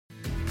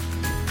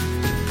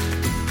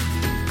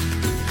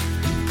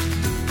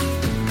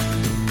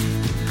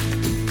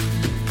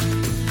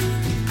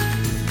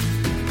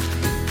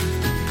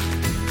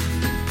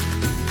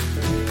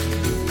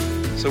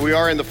So we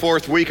are in the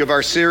fourth week of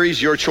our series,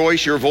 Your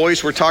Choice, Your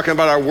Voice. We're talking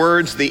about our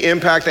words, the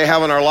impact they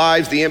have on our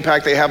lives, the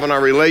impact they have on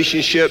our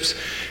relationships.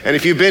 And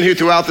if you've been here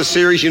throughout the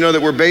series, you know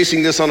that we're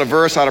basing this on a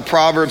verse out of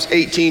Proverbs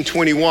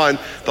 18:21.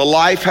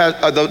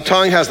 The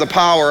tongue has the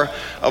power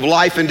of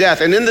life and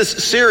death. And in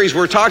this series,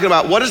 we're talking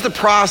about what is the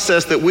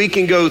process that we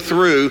can go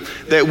through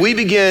that we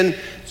begin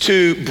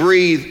to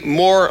breathe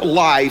more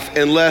life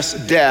and less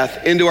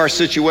death into our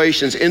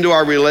situations, into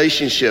our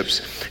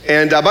relationships.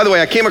 And by the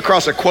way, I came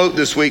across a quote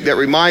this week that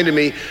reminded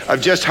me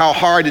of just how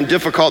hard and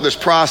difficult this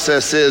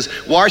process is.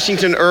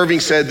 Washington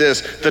Irving said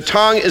this: "The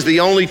tongue is the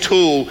only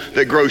tool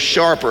that grows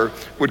sharper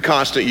with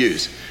constant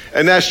use."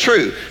 And that's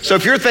true. So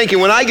if you're thinking,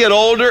 when I get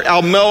older,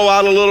 I'll mellow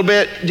out a little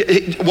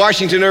bit,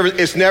 Washington Irving,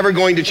 it's never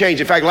going to change.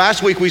 In fact,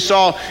 last week we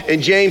saw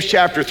in James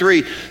chapter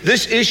 3,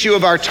 this issue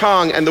of our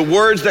tongue and the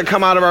words that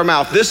come out of our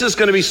mouth. This is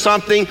going to be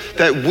something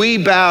that we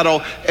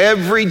battle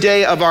every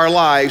day of our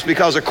lives,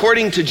 because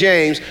according to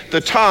James,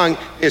 the tongue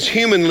is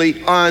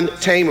humanly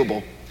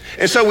untamable.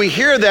 And so we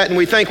hear that and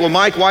we think, well,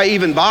 Mike, why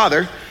even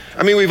bother?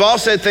 I mean, we've all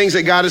said things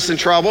that got us in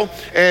trouble,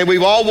 and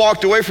we've all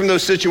walked away from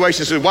those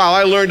situations and said, wow,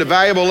 I learned a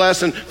valuable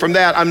lesson from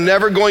that. I'm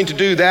never going to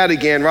do that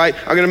again, right?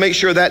 I'm going to make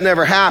sure that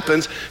never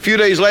happens. A few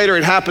days later,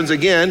 it happens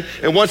again,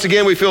 and once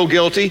again, we feel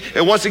guilty,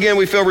 and once again,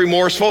 we feel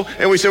remorseful,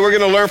 and we say we're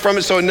going to learn from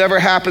it so it never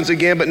happens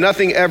again, but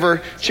nothing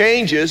ever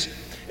changes.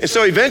 And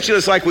so eventually,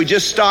 it's like we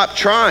just stop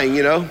trying,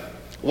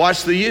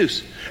 What's the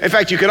use? In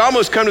fact, you could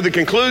almost come to the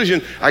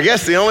conclusion, I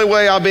guess the only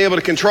way I'll be able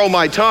to control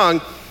my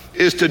tongue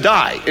is to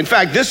die. In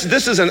fact,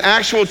 this is an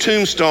actual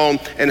tombstone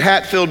in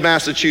Hatfield,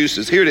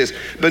 Massachusetts. Here it is.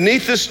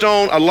 Beneath this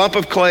stone, a lump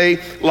of clay,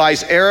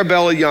 lies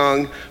Arabella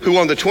Young, who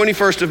on the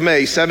 21st of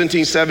May,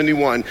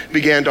 1771,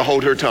 began to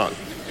hold her tongue.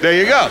 There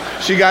you go.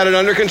 She got it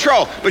under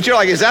control. But you're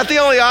like, is that the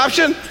only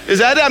option?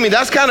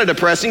 That's kind of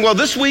depressing. Well,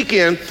 this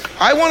weekend,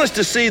 I want us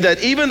to see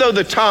that even though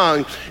the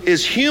tongue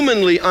is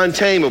humanly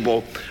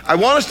untamable, I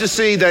want us to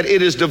see that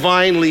it is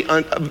divinely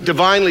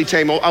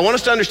tameable. I want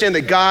us to understand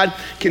that God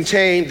can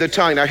tame the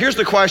tongue. Now, here's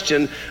the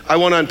question I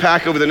want to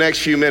unpack over the next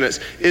few minutes.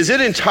 Is it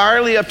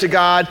entirely up to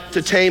God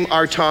to tame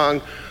our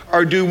tongue,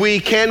 or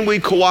can we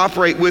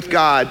cooperate with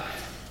God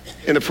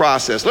in the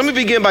process? Let me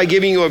begin by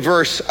giving you a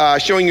verse,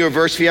 showing you a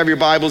verse. If you have your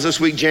Bibles this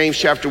week, James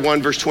chapter 1,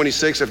 verse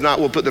 26. If not,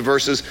 we'll put the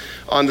verses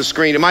on the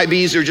screen. It might be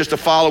easier just to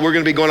follow. We're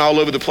going to be going all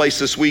over the place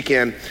this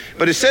weekend.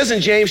 But it says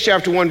in James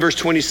chapter 1, verse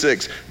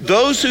 26,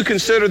 those who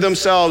consider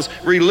themselves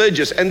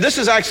religious, and this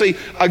is actually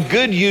a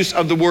good use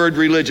of the word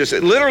religious.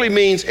 It literally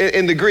means,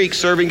 in the Greek,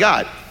 serving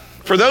God.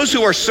 For those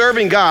who are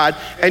serving God,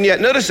 and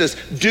yet notice this,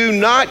 do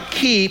not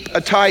keep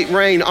a tight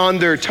rein on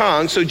their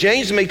tongue. So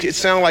James makes it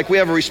sound like we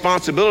have a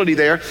responsibility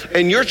there.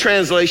 In your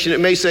translation,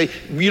 it may say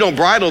you don't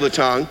bridle the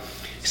tongue.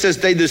 He says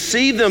they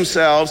deceive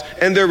themselves,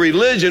 and their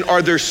religion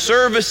or their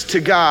service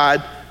to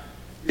God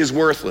is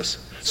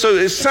worthless. So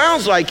it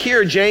sounds like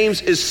here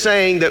James is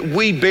saying that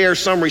we bear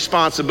some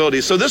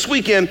responsibility. So this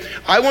weekend,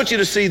 I want you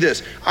to see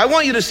this. I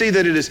want you to see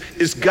that it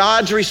is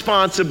God's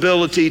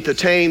responsibility to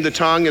tame the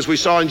tongue. As we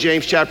saw in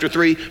James chapter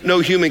 3,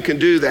 no human can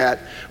do that.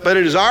 But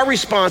it is our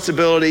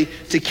responsibility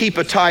to keep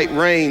a tight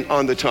rein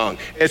on the tongue.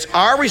 It's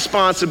our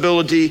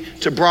responsibility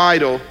to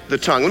bridle the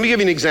tongue. Let me give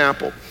you an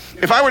example.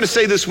 If I were to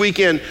say this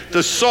weekend,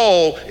 the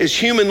soul is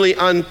humanly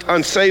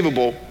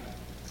unsavable,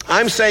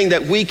 I'm saying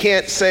that we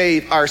can't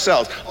save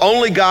ourselves.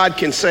 Only God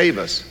can save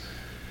us.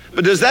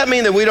 But does that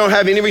mean that we don't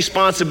have any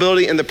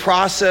responsibility in the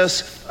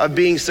process of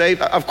being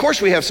saved? Of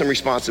course we have some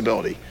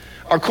responsibility.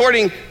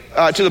 According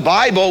to the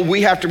Bible,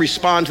 we have to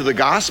respond to the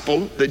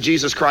gospel that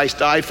Jesus Christ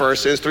died for our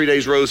sins, 3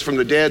 days rose from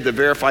the dead to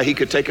verify he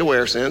could take away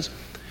our sins.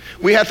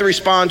 We have to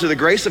respond to the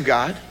grace of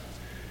God.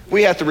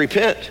 We have to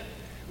repent.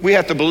 We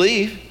have to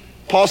believe.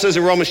 Paul says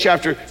in Romans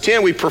chapter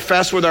 10, we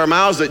profess with our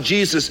mouths that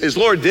Jesus is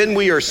Lord, then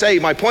we are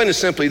saved. My point is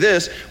simply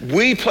this: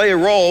 we play a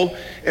role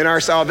in our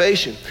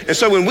salvation. And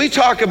so when we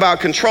talk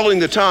about controlling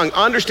the tongue,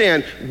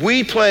 understand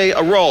we play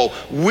a role.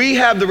 We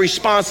have the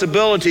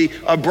responsibility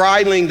of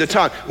bridling the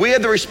tongue. We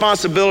have the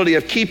responsibility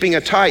of keeping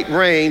a tight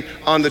rein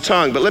on the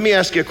tongue. But let me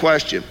ask you a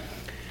question.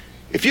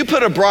 If you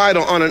put a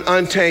bridle on an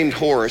untamed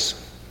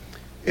horse,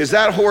 is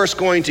that horse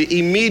going to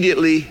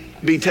immediately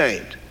be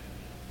tamed?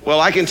 Well,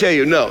 I can tell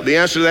you no. The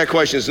answer to that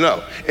question is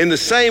no. In the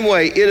same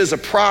way, it is a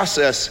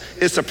process.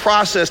 It's a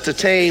process to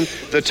tame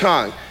the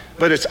tongue.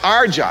 But it's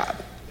our job.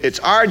 It's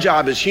our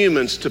job as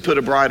humans to put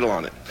a bridle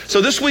on it.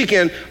 So this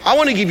weekend, I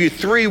want to give you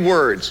 3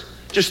 words.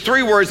 Just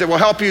 3 words that will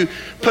help you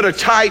put a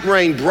tight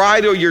rein,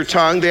 bridle your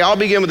tongue. They all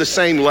begin with the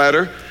same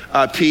letter.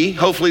 P.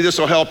 Hopefully this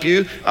will help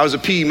you. I was a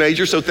PE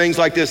major, so things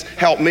like this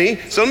help me.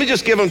 So let me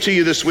just give them to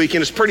you this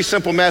weekend. It's a pretty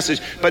simple message,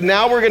 but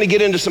now we're going to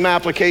get into some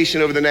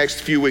application over the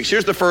next few weeks.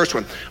 Here's the first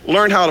one.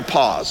 Learn how to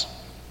pause.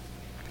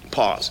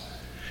 Pause.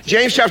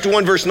 James chapter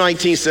 1 verse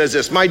 19 says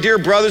this: my dear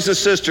brothers and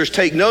sisters,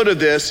 take note of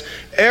this.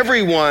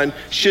 Everyone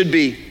should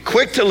be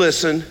quick to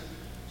listen,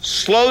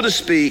 slow to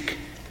speak,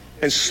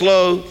 and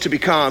slow to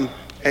become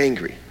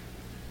angry.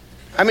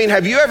 I mean,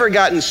 have you ever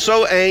gotten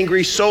so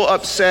angry, so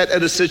upset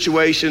at a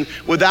situation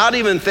without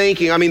even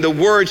thinking? I mean, the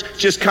words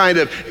just kind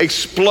of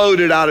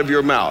exploded out of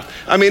your mouth.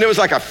 I mean, it was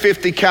like a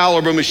 50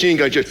 caliber machine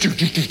gun, just,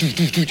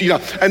 you know.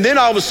 And then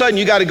all of a sudden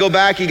you got to go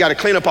back, you got to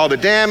clean up all the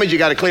damage, you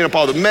got to clean up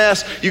all the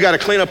mess, you got to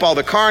clean up all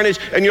the carnage.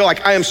 And you're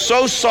like, I am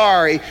so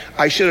sorry,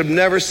 I should have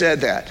never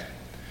said that.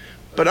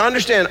 But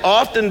understand,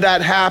 often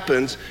that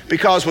happens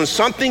because when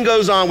something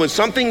goes on, when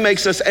something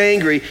makes us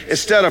angry,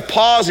 instead of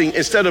pausing,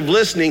 instead of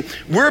listening,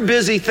 we're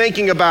busy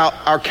thinking about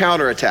our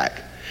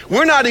counterattack.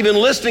 We're not even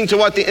listening to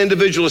what the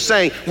individual is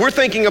saying. We're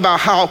thinking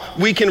about how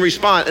we can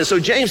respond. And so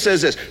James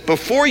says this,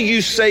 before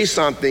you say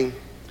something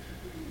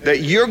that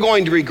you're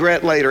going to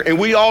regret later, and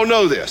we all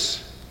know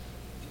this,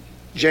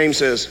 James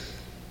says,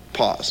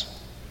 pause.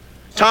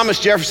 Thomas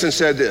Jefferson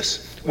said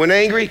this, when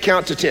angry,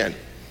 count to 10.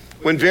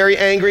 When very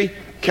angry,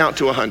 count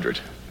to 100.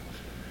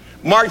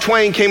 Mark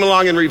Twain came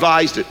along and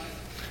revised it.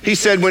 He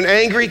said, when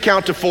angry,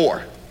 count to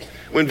 4.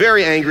 When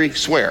very angry,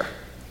 swear.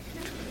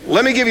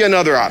 Let me give you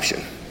another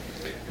option.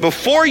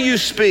 Before you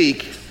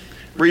speak,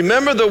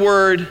 remember the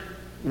word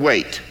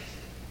wait.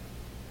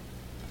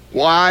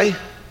 Why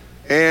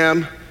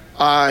am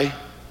I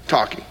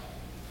talking?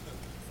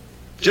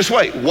 Just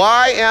wait.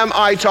 Why am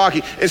I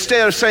talking?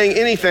 Instead of saying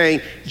anything,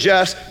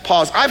 just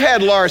pause. I've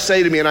had Laura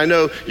say to me, and I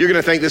know you're going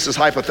to think this is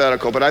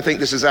hypothetical, but I think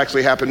this has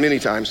actually happened many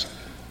times.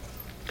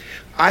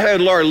 I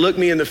had Laura look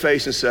me in the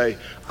face and say,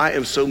 I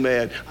am so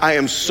mad. I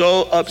am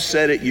so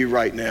upset at you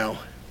right now.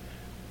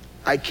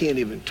 I can't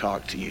even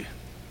talk to you.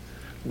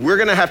 We're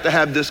going to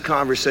have this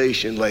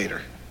conversation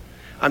later.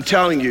 I'm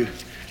telling you,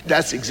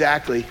 that's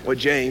exactly what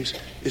James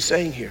is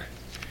saying here.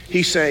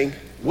 He's saying,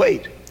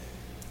 wait.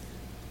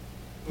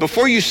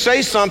 Before you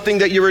say something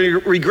that you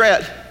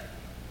regret,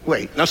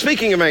 wait. Now,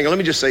 speaking of anger, let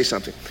me just say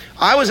something.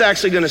 I was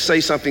actually going to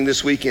say something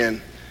this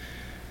weekend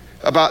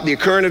about the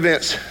current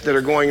events that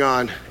are going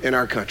on in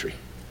our country.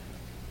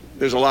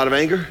 There's a lot of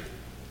anger.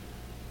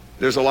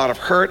 There's a lot of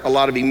hurt. A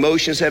lot of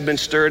emotions have been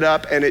stirred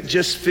up. And it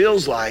just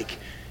feels like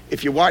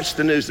if you watch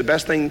the news, the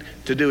best thing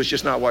to do is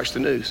just not watch the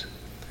news.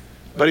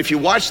 But if you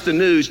watch the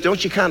news,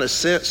 don't you kind of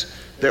sense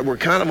that we're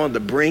kind of on the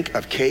brink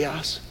of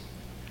chaos,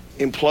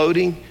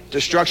 imploding,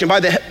 destruction?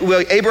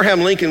 Well,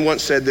 Abraham Lincoln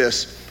once said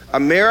this,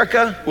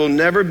 America will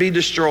never be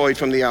destroyed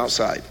from the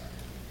outside.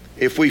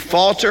 If we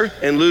falter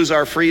and lose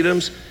our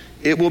freedoms,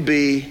 it will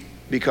be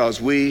because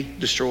we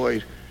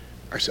destroyed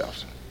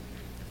ourselves.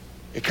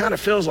 It kind of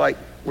feels like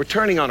we're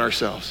turning on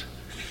ourselves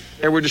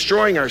and we're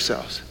destroying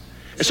ourselves.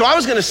 And so I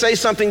was going to say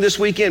something this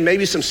weekend,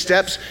 maybe some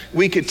steps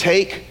we could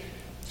take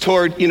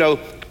toward,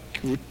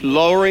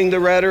 lowering the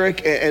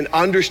rhetoric and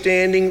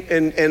understanding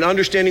and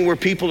understanding where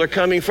people are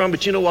coming from.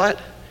 But you know what?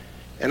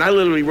 And I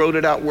literally wrote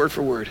it out word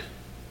for word.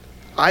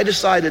 I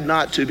decided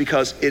not to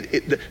because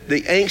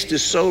the angst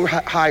is so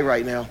high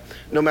right now,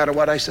 no matter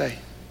what I say.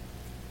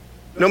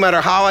 No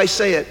matter how I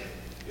say it,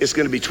 it's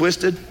going to be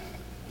twisted.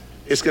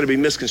 It's going to be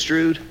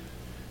misconstrued.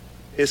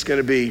 It's going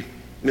to be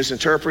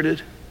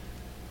misinterpreted.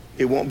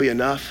 It won't be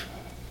enough.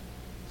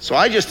 So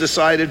I just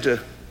decided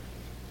to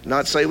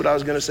not say what I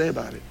was going to say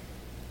about it,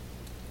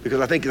 because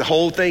I think the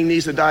whole thing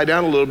needs to die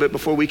down a little bit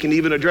before we can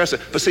even address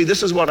it. But see,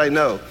 this is what I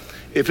know.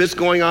 If it's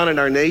going on in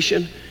our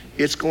nation,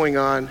 it's going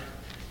on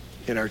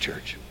in our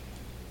church,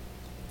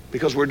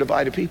 because we're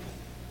divided people.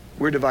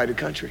 We're a divided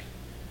country.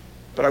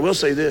 But I will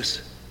say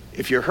this,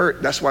 if you're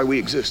hurt, that's why we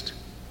exist.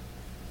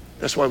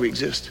 That's why we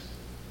exist.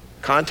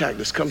 Contact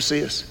us, come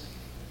see us.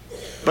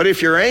 But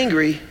if you're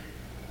angry,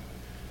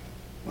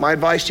 my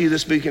advice to you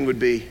this weekend would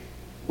be,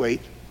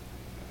 wait.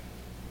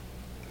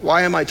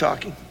 Why am I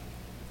talking?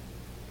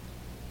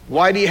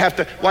 Why do you have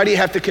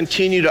to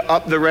continue to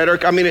up the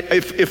rhetoric? I mean,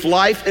 if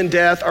life and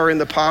death are in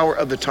the power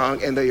of the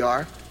tongue, and they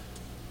are,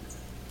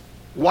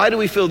 why do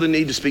we feel the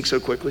need to speak so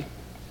quickly?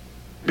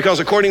 Because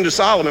according to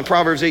Solomon,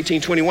 Proverbs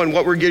 18:21,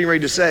 what we're getting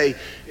ready to say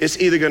is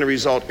either going to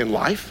result in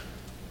life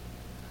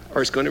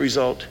or it's going to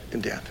result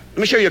in death. Let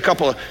me show you a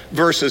couple of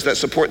verses that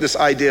support this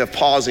idea of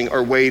pausing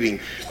or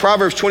waiting.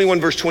 Proverbs 21,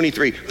 verse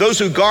 23, those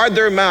who guard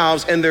their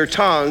mouths and their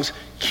tongues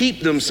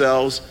keep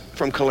themselves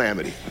from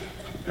calamity.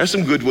 That's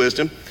some good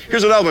wisdom.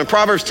 Here's another one,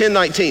 Proverbs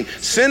 10:19.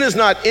 Sin is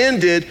not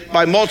ended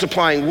by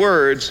multiplying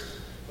words,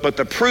 but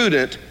the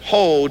prudent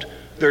hold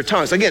their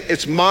tongues. Again,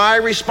 it's my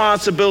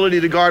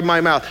responsibility to guard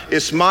my mouth.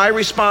 It's my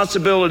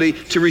responsibility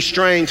to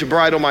restrain, to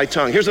bridle my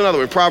tongue. Here's another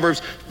one,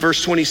 Proverbs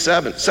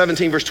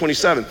 17, verse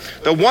 27.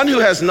 The one who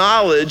has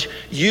knowledge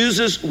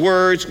uses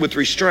words with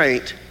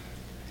restraint,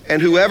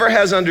 and whoever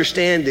has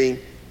understanding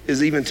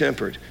is even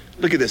tempered.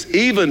 Look at this.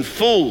 Even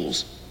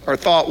fools are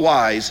thought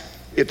wise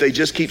if they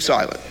just keep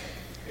silent,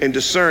 and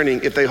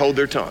discerning if they hold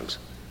their tongues.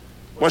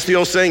 What's the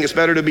old saying? It's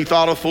better to be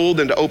thought a fool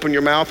than to open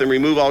your mouth and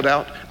remove all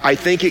doubt. I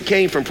think it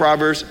came from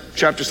Proverbs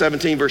chapter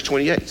 17, verse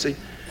 28. See,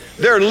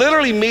 there are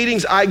literally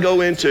meetings I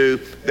go into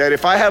that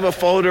if I have a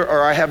folder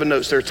or I have a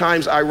notes, there are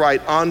times I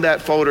write on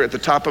that folder at the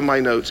top of my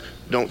notes,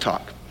 don't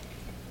talk.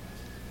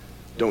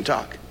 Don't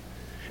talk.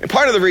 And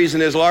part of the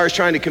reason is Laura's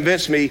trying to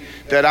convince me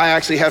that I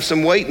actually have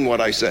some weight in what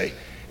I say.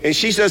 And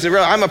she doesn't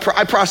realize,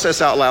 I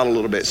process out loud a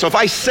little bit. So if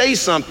I say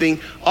something,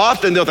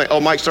 often they'll think,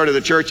 oh, Mike started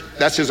the church,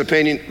 that's his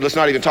opinion, let's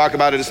not even talk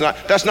about it.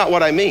 That's not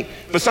what I mean.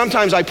 But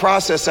sometimes I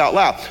process out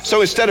loud.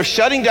 So instead of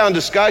shutting down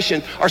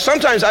discussion, or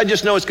sometimes I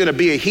just know it's gonna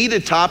be a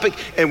heated topic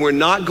and we're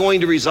not going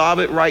to resolve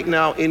it right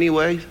now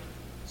anyway.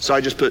 So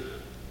I just put,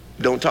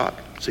 don't talk.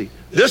 See,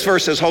 this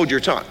verse says, hold your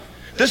tongue.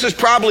 This is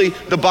probably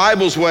the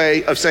Bible's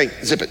way of saying,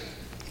 zip it.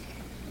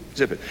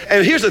 Zip it.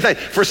 And here's the thing,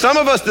 for some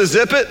of us to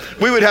zip it,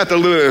 we would have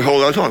to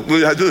hold our tongue. We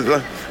would have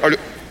to,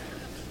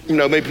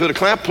 or, maybe put a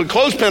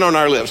clothespin on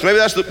our lips. Maybe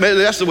that's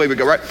the way we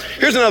go, right?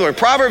 Here's another one,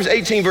 Proverbs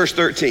 18, verse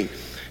 13.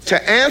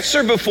 To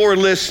answer before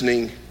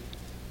listening,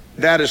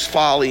 that is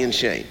folly and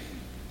shame.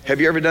 Have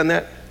you ever done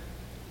that?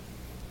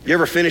 You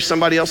ever finished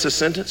somebody else's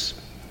sentence?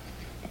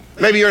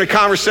 Maybe you're in a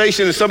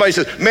conversation and somebody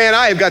says, man,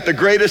 I have got the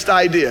greatest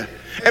idea.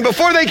 And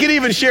before they can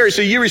even share it,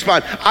 so you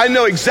respond, I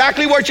know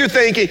exactly what you're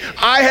thinking.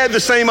 I had the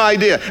same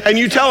idea. And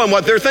you tell them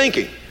what they're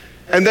thinking.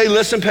 And they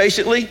listen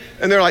patiently,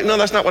 and they're like, no,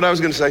 that's not what I was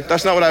gonna say.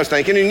 That's not what I was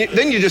thinking. And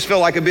then you just feel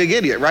like a big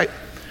idiot, right?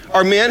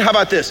 Or men, how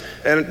about this?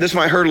 And this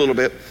might hurt a little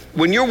bit.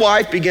 When your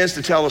wife begins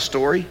to tell a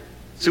story,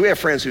 see, we have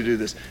friends who do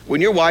this. When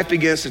your wife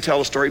begins to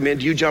tell a story, men,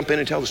 do you jump in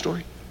and tell the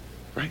story,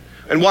 right?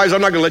 And wives, I'm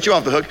not gonna let you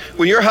off the hook.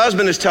 When your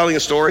husband is telling a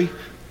story,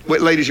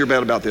 wait, ladies, you're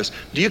bad about this.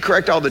 Do you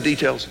correct all the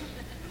details?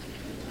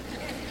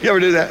 You ever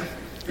do that?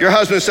 Your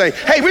husband's saying,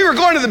 hey, we were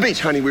going to the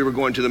beach. Honey, we were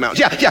going to the mountains.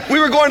 Yeah, we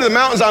were going to the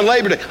mountains on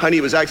Labor Day. Honey,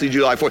 it was actually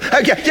July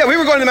 4th. Yeah, we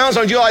were going to the mountains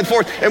on July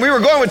 4th, and we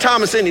were going with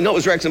Tom and Cindy. No, it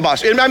was Rex and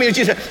Bosch. I mean,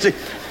 see,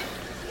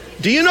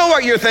 do you know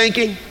what you're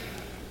thinking?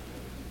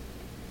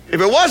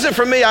 If it wasn't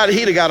for me,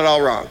 he'd have got it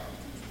all wrong.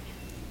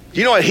 Do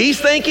you know what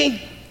he's thinking?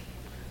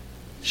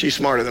 She's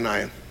smarter than I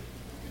am.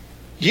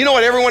 Do you know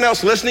what everyone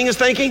else listening is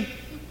thinking?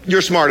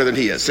 You're smarter than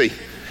he is, see?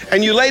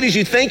 And you ladies,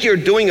 you think you're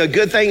doing a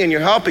good thing and you're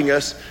helping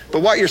us,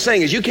 but what you're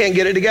saying is you can't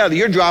get it together.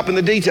 You're dropping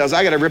the details.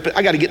 I gotta rip it,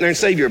 I gotta get in there and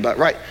save your butt,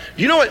 right?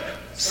 You know what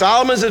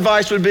Solomon's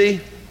advice would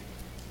be?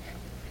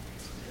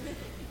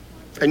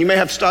 And you may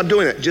have to stop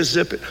doing that, just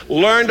zip it.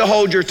 Learn to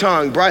hold your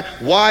tongue.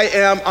 Why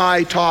am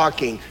I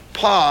talking?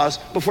 Pause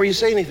before you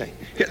say anything.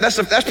 That's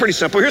pretty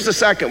simple. Here's the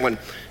second one,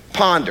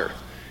 ponder.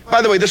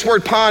 By the way, this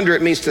word ponder,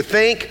 it means to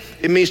think,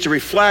 it means to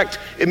reflect,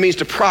 it means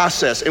to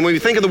process. And when we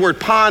think of the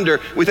word ponder,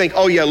 we think,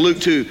 oh yeah, Luke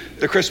 2,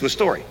 the Christmas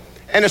story.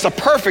 And it's a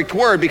perfect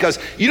word because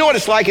you know what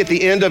it's like at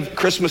the end of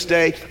Christmas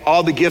Day?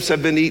 All the gifts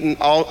have been eaten,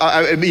 all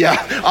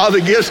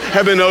the gifts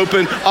have been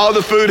opened, all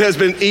the food has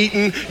been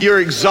eaten, you're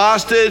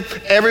exhausted,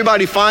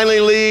 everybody finally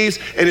leaves,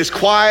 and it's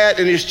quiet,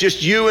 and it's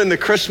just you and the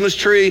Christmas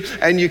tree,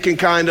 and you can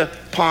kind of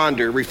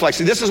ponder, reflect.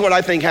 See, this is what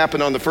I think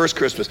happened on the first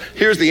Christmas.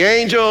 Here's the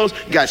angels,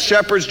 you got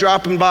shepherds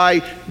dropping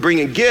by,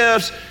 bringing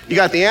gifts, you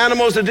got the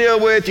animals to deal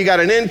with, you got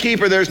an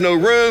innkeeper, there's no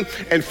room,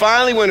 and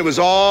finally when it was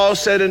all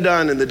said and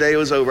done and the day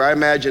was over, I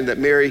imagine that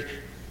Mary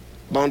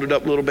bundled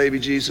up little baby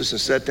Jesus and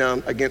sat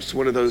down against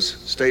one of those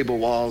stable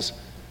walls,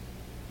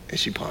 and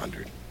she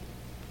pondered.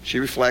 She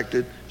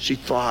reflected, she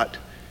thought,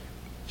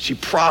 she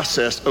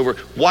processed over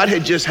what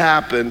had just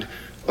happened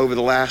over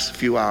the last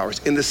few hours.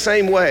 In the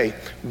same way,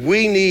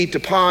 we need to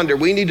ponder,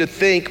 we need to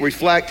think,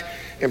 reflect,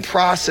 and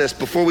process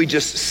before we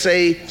just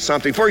say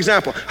something. For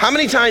example, how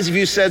many times have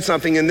you said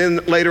something and then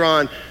later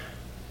on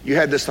you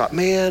had this thought,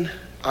 man,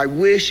 I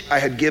wish I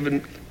had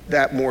given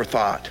that more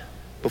thought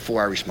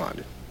before I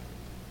responded.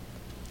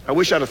 I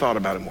wish I'd have thought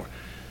about it more.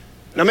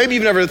 Now, maybe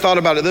you've never thought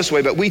about it this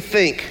way, but we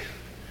think,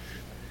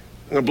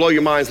 I'm gonna blow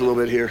your minds a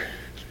little bit here.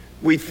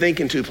 We think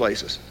in two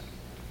places.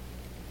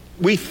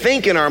 We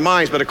think in our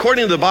minds, but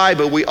according to the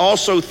Bible, we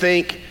also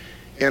think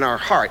in our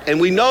heart. And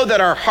we know that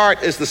our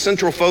heart is the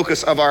central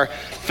focus of our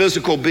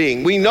physical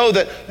being. We know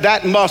that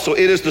that muscle,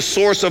 it is the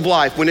source of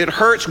life. When it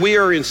hurts, we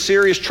are in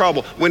serious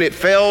trouble. When it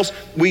fails,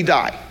 we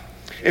die.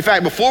 In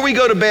fact, before we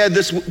go to bed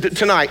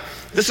tonight,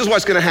 this is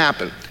what's gonna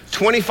happen.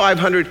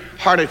 2,500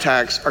 heart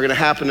attacks are gonna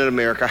happen in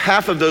America.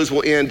 Half of those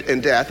will end in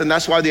death, and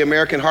that's why the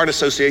American Heart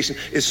Association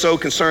is so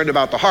concerned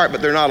about the heart,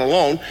 but they're not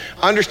alone.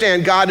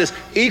 Understand, God is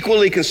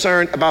equally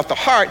concerned about the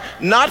heart,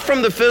 not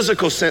from the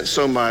physical sense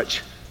so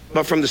much,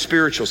 but from the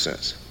spiritual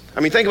sense. I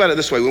mean, think about it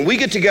this way. When we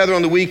get together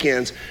on the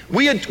weekends,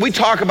 we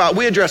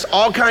address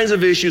all kinds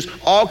of issues,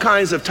 all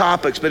kinds of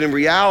topics, but in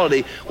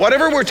reality,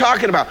 whatever we're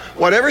talking about,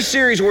 whatever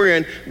series we're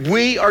in,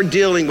 we are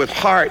dealing with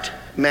heart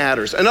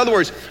matters. In other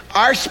words,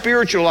 our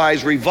spiritual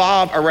lives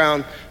revolve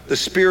around the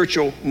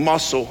spiritual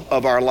muscle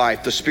of our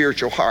life, the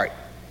spiritual heart.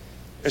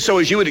 And so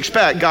as you would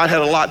expect, God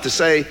had a lot to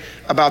say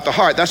about the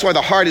heart. That's why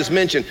the heart is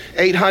mentioned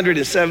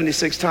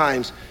 876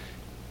 times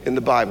in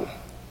the Bible.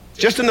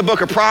 Just in the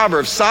book of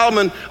Proverbs,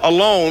 Solomon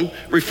alone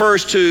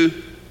refers to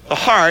the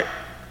heart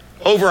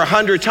over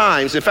 100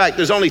 times. In fact,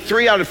 there's only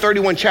 3 out of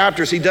 31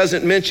 chapters he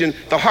doesn't mention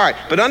the heart.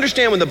 But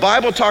understand, when the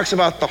Bible talks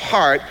about the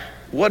heart,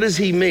 what does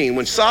he mean?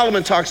 When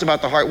Solomon talks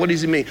about the heart, what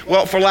does he mean?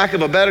 Well, for lack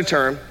of a better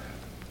term,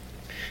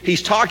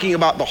 he's talking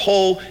about the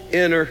whole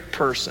inner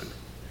person.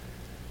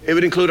 It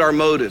would include our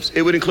motives.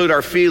 It would include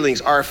our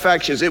feelings, our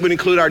affections. It would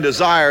include our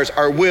desires,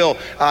 our will.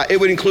 It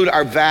would include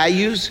our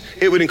values.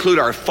 It would include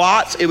our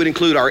thoughts. It would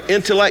include our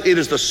intellect. It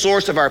is the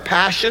source of our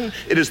passion.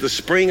 It is the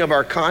spring of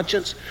our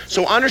conscience.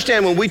 So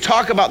understand, when we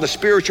talk about the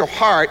spiritual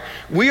heart,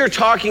 we are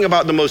talking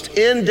about the most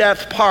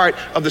in-depth part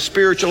of the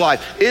spiritual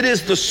life. It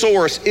is the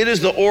source. It is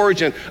the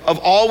origin of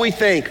all we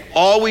think,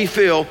 all we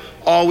feel,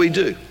 all we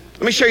do.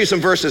 Let me show you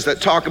some verses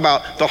that talk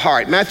about the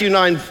heart. Matthew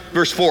 9,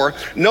 verse 4,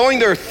 knowing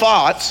their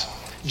thoughts,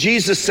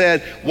 Jesus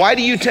said, why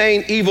do you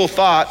entertain evil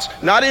thoughts,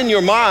 not in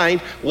your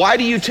mind? Why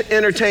do you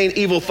entertain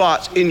evil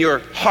thoughts in your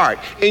heart,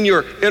 in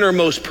your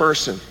innermost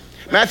person?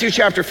 Matthew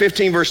chapter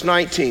 15, verse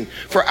 19,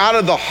 for out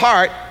of the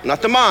heart,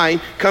 not the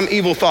mind, come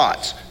evil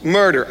thoughts,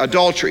 murder,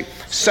 adultery,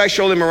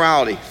 sexual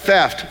immorality,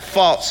 theft,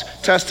 false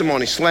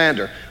testimony,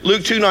 slander.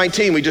 Luke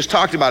 2:19, we just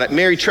talked about it.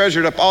 Mary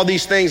treasured up all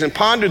these things and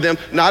pondered them,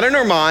 not in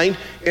her mind,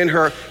 in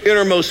her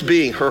innermost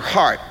being, her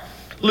heart.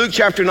 Luke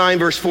chapter 9,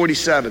 verse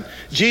 47,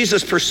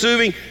 Jesus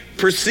perceiving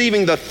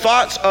the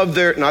thoughts of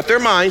not their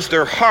minds,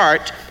 their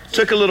heart,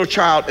 took a little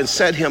child and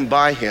set him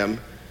by him.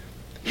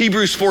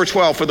 Hebrews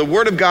 4:12, for the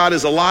word of God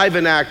is alive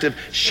and active,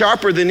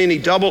 sharper than any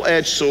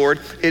double-edged sword.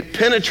 It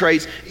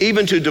penetrates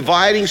even to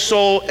dividing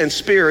soul and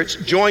spirits,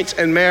 joints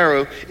and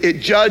marrow. It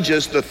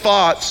judges the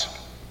thoughts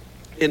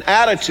and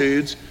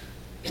attitudes,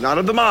 not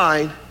of the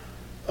mind,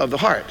 of the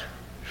heart.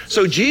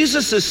 So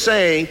Jesus is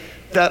saying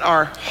that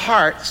our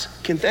hearts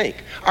can think.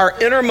 Our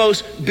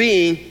innermost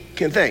being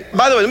can think.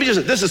 By the way,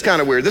 this is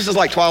kind of weird. This is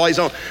like Twilight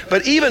Zone.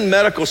 But even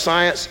medical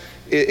science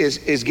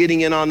is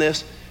getting in on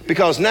this,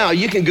 because now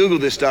you can Google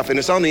this stuff and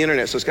it's on the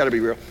internet, so it's got to be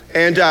real.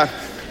 And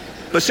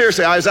but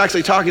seriously, I was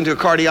actually talking to a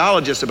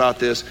cardiologist about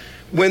this.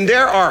 When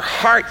there are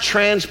heart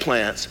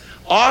transplants,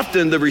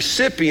 often the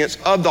recipients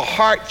of the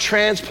heart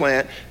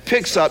transplant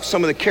picks up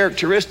some of the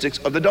characteristics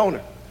of the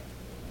donor.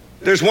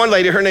 There's one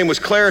lady, her name was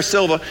Clara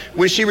Silva.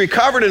 When she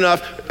recovered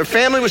enough, her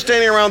family was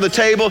standing around the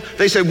table.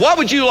 They said, what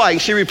would you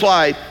like? She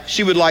replied,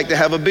 she would like to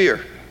have a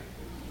beer.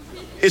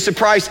 It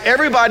surprised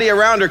everybody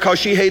around her because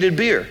she hated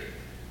beer.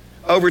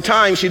 Over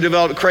time, she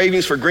developed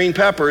cravings for green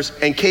peppers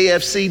and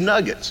KFC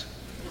nuggets.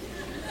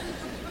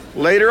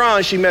 Later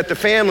on, she met the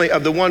family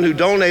of the one who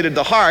donated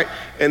the heart,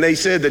 and they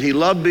said that he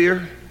loved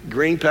beer,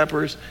 green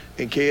peppers,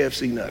 and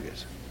KFC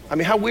nuggets. I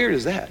mean, how weird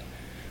is that?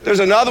 There's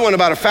another one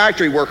about a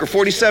factory worker,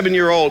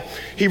 47-year-old.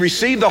 He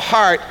received the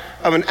heart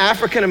of an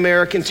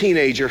African-American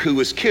teenager who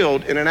was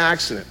killed in an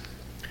accident.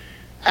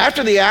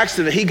 After the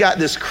accident, he got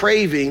this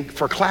craving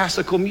for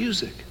classical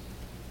music.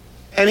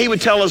 And he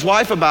would tell his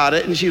wife about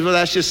it, and she said, well,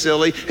 that's just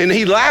silly. And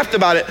he laughed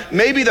about it.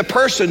 Maybe the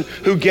person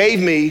who gave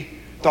me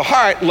the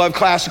heart loved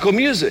classical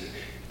music.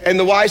 And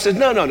the wife said,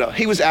 no.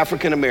 He was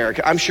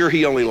African-American. I'm sure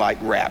he only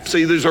liked rap.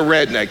 So there's a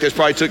redneck. This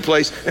probably took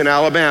place in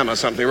Alabama or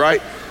something,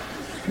 right?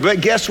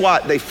 But guess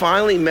what? They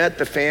finally met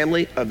the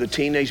family of the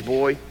teenage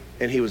boy,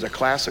 and he was a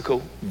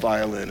classical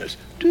violinist.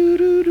 So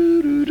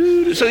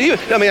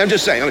I'm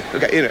just saying,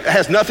 okay, it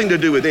has nothing to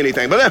do with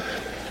anything. But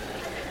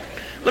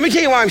let me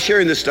tell you why I'm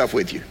sharing this stuff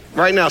with you.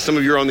 Right now, some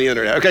of you are on the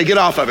internet. Okay, get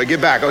off of it, get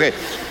back, okay.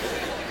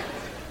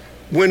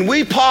 When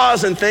we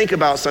pause and think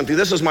about something,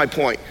 this is my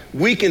point,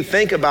 we can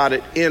think about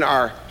it in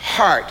our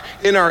heart,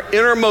 in our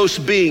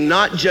innermost being,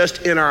 not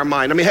just in our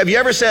mind. I mean, have you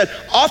ever said,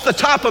 off the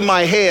top of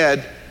my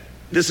head,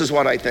 this is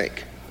what I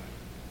think?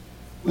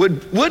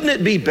 Wouldn't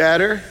it be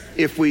better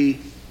if we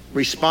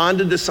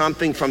responded to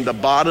something from the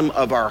bottom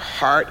of our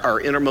heart, our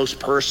innermost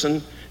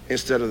person,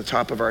 instead of the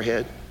top of our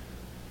head?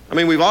 I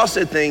mean, we've all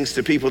said things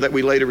to people that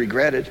we later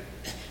regretted.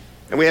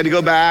 And we had to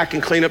go back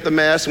and clean up the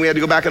mess, and we had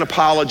to go back and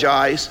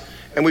apologize.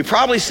 And we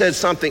probably said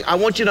something, I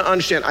want you to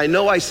understand, I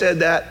know I said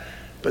that,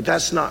 but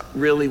that's not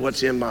really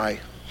what's in my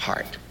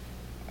heart.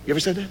 You ever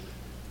said that?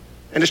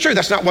 And it's true,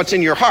 that's not what's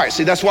in your heart.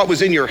 See, that's what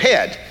was in your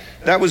head.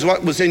 That was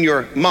what was in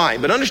your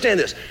mind. But understand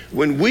this,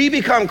 when we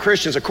become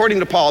Christians, according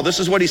to Paul, this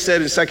is what he said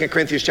in 2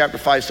 Corinthians chapter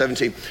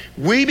 5:17.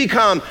 We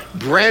become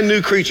brand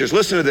new creatures.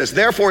 Listen to this.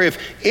 Therefore, if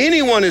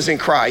anyone is in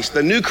Christ,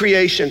 the new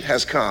creation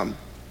has come.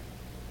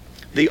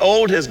 The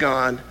old has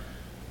gone,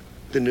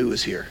 the new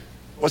is here.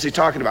 What's he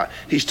talking about?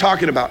 He's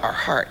talking about our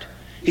heart.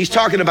 He's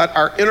talking about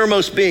our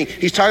innermost being.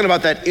 He's talking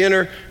about that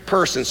inner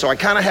person. So I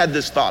kind of had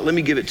this thought. Let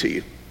me give it to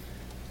you.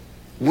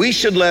 We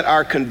should let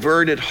our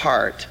converted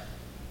heart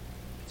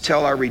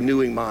tell our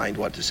renewing mind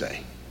what to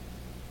say.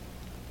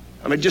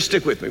 I mean, just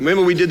stick with me.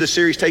 Remember we did the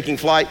series Taking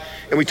Flight,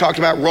 and we talked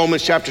about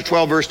Romans chapter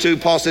 12, verse 2.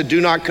 Paul said, do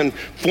not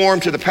conform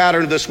to the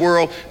pattern of this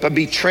world, but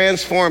be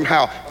transformed.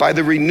 How? By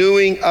the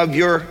renewing of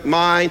your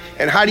mind.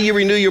 And how do you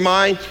renew your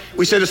mind?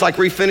 We said it's like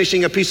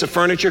refinishing a piece of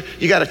furniture.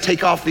 You got to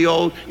take off the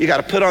old, you got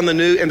to put on the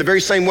new. In the very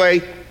same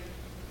way,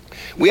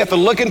 we have to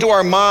look into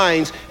our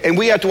minds, and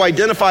we have to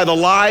identify the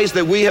lies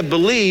that we have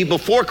believed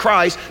before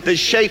Christ that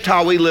shaped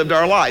how we lived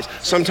our lives.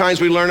 Sometimes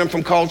we learn them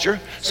from culture.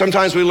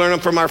 Sometimes we learn them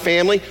from our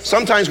family.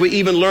 Sometimes we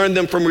even learn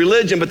them from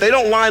religion, but they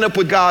don't line up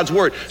with God's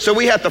word. So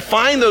we have to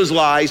find those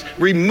lies,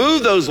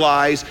 remove those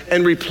lies,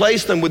 and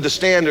replace them with the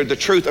standard, the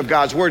truth of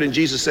God's word. And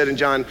Jesus said in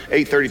John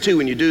 8:32,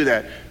 when you do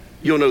that,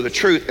 You'll know the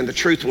truth, and the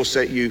truth will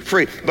set you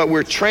free. But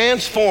we're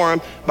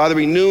transformed by the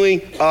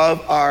renewing of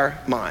our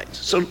minds.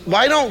 So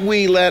why don't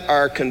we let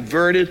our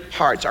converted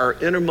hearts, our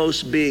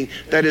innermost being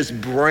that is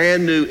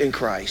brand new in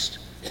Christ,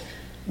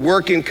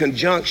 work in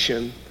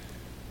conjunction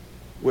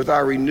with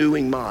our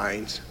renewing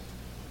minds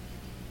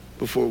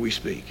before we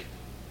speak?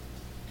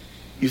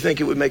 You think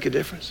it would make a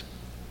difference?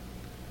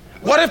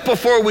 What if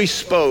before we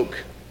spoke,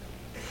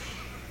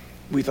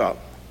 we thought,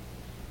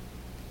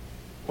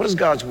 what does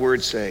God's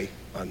word say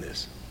on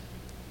this?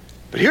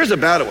 But here's a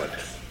better one.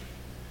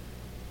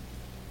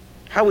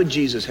 How would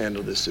Jesus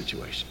handle this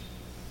situation?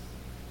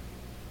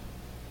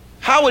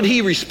 How would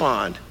he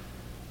respond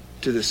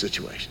to this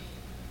situation?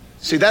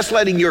 See, that's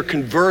letting your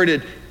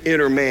converted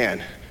inner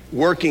man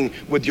working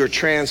with your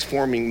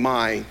transforming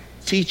mind,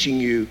 teaching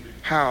you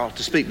how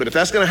to speak. But if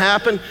that's going to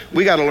happen,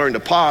 we got to learn to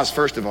pause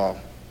first of all.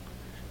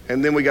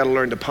 And then we got to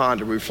learn to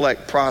ponder,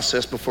 reflect,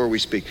 process before we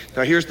speak.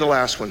 Now here's the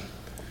last one.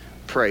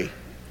 Pray.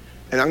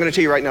 And I'm going to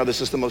tell you right now,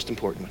 this is the most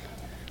important one.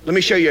 Let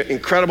me show you an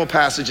incredible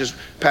passage,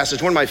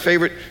 one of my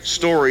favorite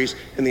stories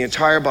in the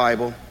entire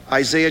Bible,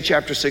 Isaiah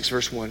chapter 6,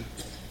 verse 1.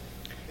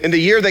 In the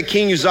year that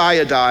King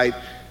Uzziah died,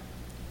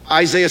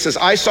 Isaiah says,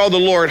 I saw the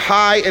Lord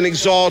high and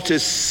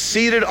exalted,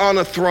 seated on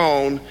a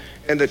throne,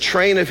 and the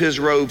train of his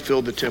robe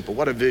filled the temple.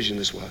 What a vision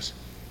this was.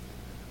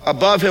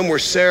 Above him were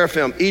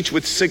seraphim, each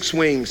with 6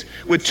 wings.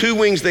 With 2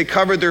 wings they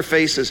covered their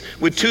faces.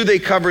 With 2 they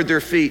covered their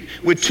feet.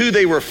 With 2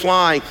 they were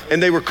flying.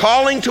 And they were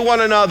calling to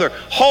one another,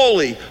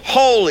 Holy,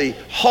 holy,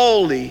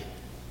 holy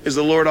is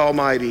the Lord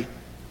Almighty.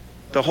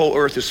 The whole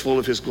earth is full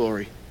of his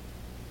glory.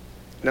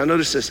 Now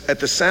notice this. At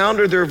the sound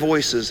of their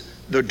voices,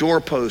 the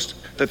doorpost,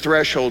 the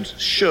thresholds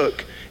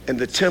shook, and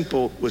the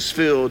temple was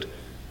filled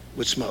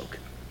with smoke.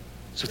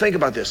 So think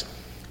about this.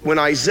 When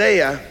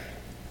Isaiah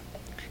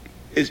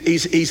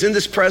he's in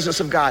this presence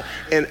of God.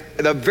 And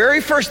the very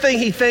first thing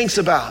he thinks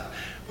about,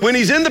 when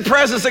he's in the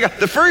presence of God,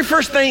 the very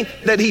first thing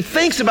that he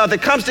thinks about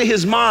that comes to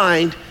his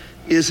mind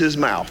is his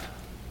mouth.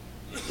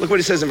 Look what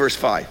he says in verse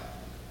 5.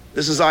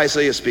 This is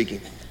Isaiah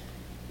speaking.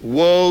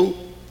 Woe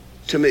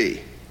to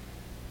me,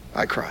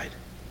 I cried.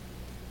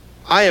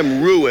 I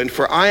am ruined,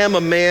 for I am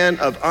a man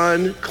of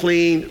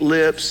unclean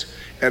lips,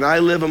 and I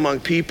live among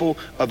people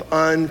of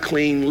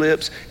unclean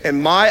lips.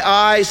 And my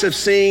eyes have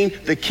seen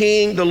the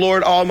King, the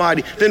Lord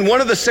Almighty. Then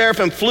one of the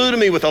seraphim flew to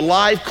me with a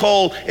live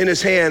coal in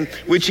his hand,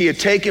 which he had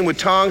taken with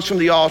tongs from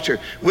the altar.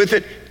 With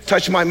it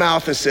touched my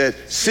mouth and said,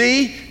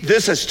 see,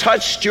 this has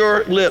touched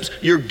your lips.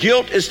 Your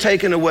guilt is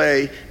taken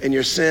away and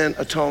your sin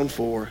atoned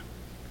for.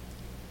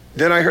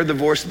 Then I heard the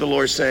voice of the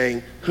Lord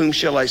saying, whom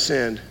shall I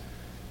send,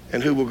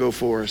 and who will go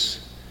for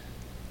us?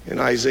 And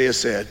Isaiah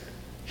said,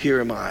 here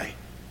am I,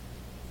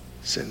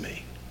 send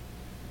me.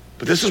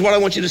 But this is what I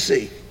want you to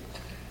see.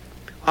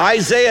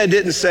 Isaiah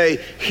didn't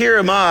say, here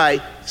am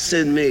I,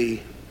 send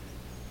me,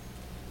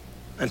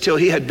 until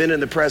he had been in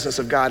the presence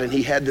of God and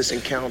he had this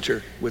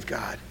encounter with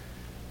God.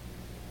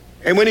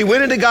 And when he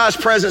went into God's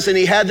presence and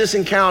he had this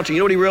encounter, you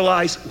know what he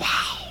realized?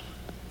 Wow,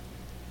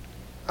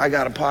 I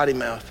got a potty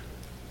mouth.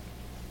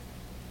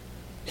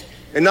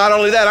 And not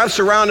only that, I'm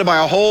surrounded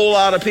by a whole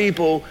lot of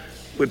people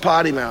with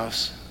potty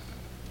mouths.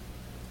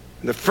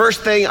 And the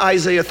first thing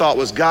Isaiah thought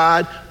was,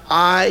 God,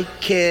 I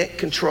can't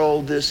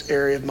control this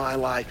area of my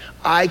life.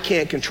 I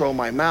can't control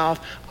my mouth.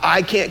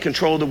 I can't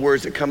control the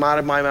words that come out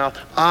of my mouth.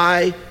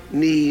 I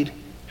need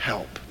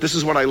help. This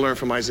is what I learned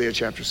from Isaiah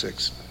chapter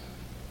 6.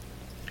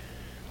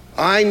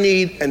 I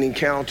need an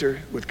encounter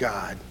with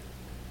God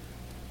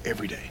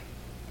every day.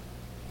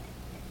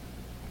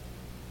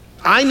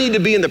 I need to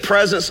be in the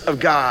presence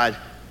of God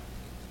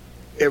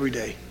every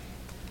day.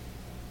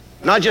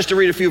 Not just to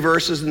read a few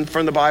verses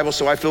from the Bible,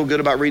 so I feel good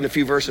about reading a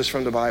few verses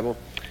from the Bible.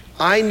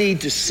 I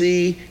need to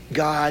see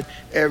God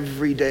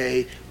every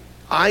day.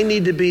 I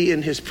need to be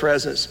in his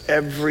presence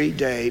every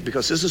day,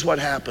 because this is what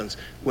happens.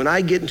 When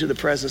I get into the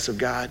presence of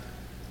God,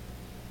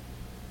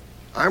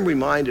 I'm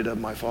reminded of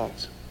my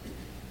faults.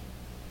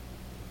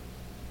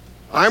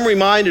 I'm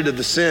reminded of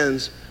the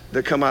sins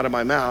that come out of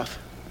my mouth.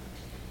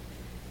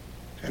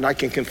 And I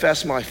can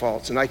confess my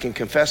faults and I can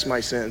confess my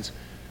sins.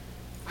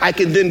 I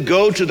can then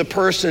go to the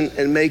person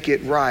and make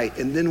it right.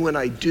 And then when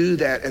I do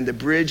that and the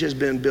bridge has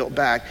been built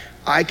back,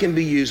 I can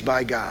be used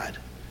by God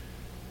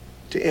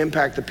to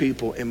impact the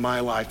people in my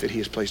life that he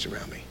has placed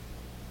around me.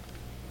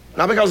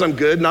 Not because I'm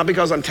good, not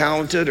because I'm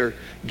talented or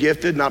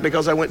gifted, not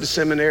because I went to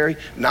seminary,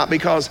 not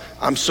because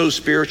I'm so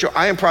spiritual.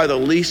 I am probably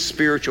the least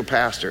spiritual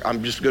pastor,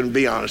 I'm just going to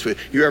be honest with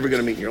you, you're ever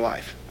going to meet in your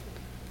life.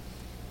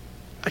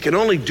 I can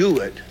only do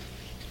it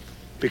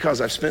because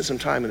I've spent some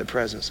time in the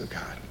presence of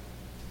God.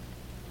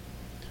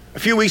 A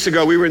few weeks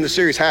ago, we were in the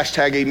series,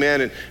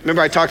 #Amen. And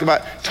remember I talked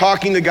about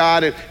talking to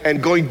God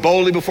and going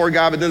boldly before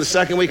God. But then the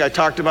second week I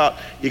talked about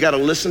you got to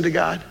listen to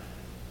God.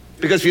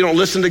 Because if you don't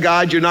listen to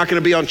God, you're not going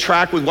to be on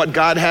track with what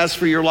God has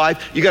for your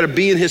life. You got to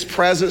be in his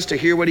presence to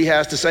hear what he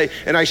has to say.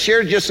 And I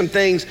shared just some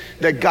things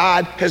that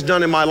God has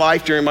done in my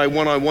life during my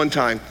one-on-one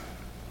time.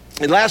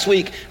 And last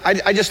week,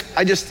 I just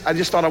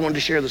thought I wanted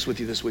to share this with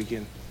you this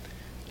weekend.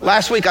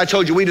 Last week, I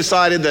told you we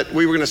decided that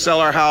we were going to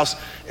sell our house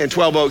in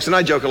 12 Oaks, and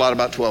I joke a lot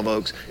about 12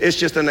 Oaks. It's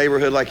just a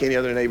neighborhood like any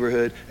other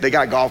neighborhood. They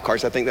got golf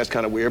carts. I think that's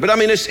kind of weird. But I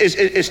mean,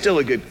 it's still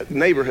a good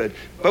neighborhood.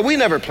 But we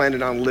never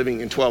planned on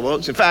living in 12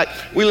 Oaks. In fact,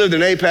 we lived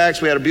in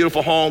Apex. We had a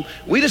beautiful home.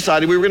 We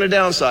decided we were going to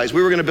downsize.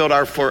 We were going to build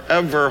our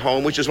forever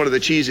home, which is one of the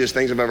cheesiest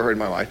things I've ever heard in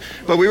my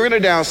life. But we were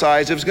going to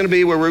downsize. It was going to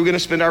be where we were going to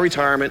spend our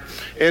retirement.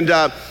 And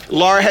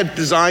Laura had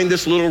designed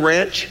this little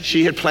ranch.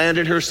 She had planned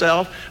it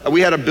herself.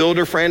 We had a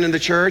builder friend in the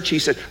church. He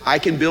said, I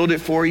can build it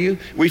for you.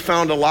 We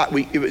found a lot.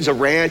 It was a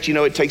ranch. You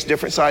know, it takes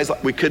different size.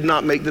 We could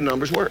not make the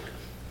numbers work.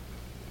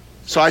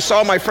 So I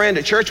saw my friend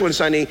at church one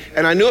Sunday,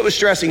 and I knew it was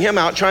stressing him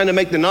out, trying to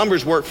make the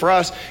numbers work for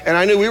us. And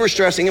I knew we were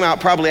stressing him out,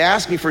 probably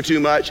asking for too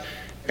much.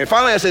 And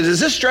finally I said, is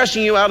this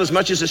stressing you out as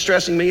much as it's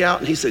stressing me out?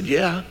 And he said,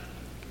 yeah.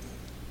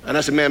 And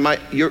I said, man,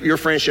 your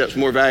friendship's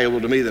more valuable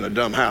to me than a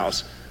dumb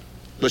house.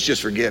 Let's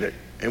just forget it.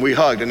 And we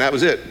hugged, and that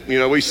was it. You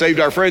know, we saved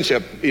our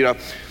friendship, you know,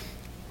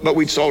 but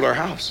we'd sold our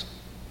house.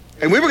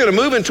 And we were going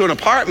to move into an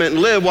apartment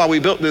and live while we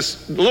built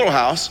this little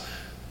house.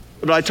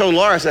 But I told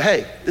Laura, I said,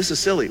 hey, this is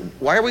silly.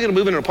 Why are we going to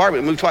move in an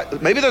apartment and move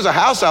twice? Maybe there's a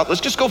house out. Let's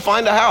just go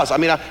find a house. I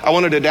mean, I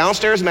wanted a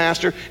downstairs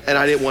master, and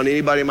I didn't want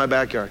anybody in my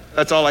backyard.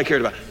 That's all I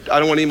cared about. I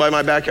don't want anybody in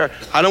my backyard.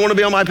 I don't want to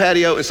be on my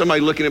patio and somebody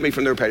looking at me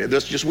from their patio.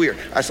 That's just weird.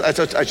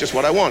 That's just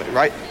what I wanted,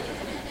 right?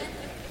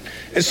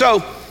 And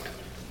so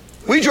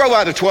we drove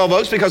out to 12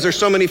 Oaks because there's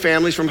so many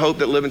families from Hope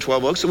that live in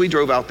 12 Oaks. So we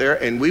drove out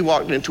there, and we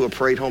walked into a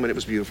parade home, and it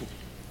was beautiful.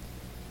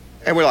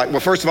 And we're like, well,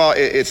 first of all,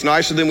 it's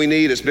nicer than we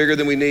need. It's bigger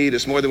than we need.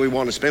 It's more than we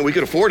want to spend. We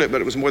could afford it, but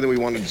it was more than we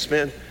wanted to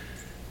spend.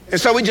 And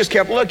so we just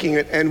kept looking,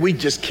 and we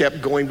just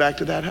kept going back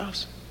to that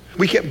house.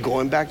 We kept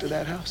going back to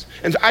that house.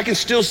 And I can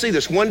still see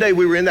this. One day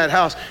we were in that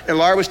house, and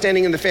Laura was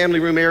standing in the family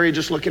room area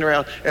just looking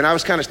around, and I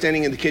was kind of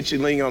standing in the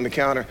kitchen leaning on the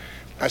counter.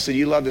 I said,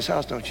 you love this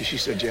house, don't you? She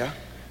said, yeah.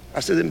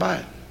 I said, then buy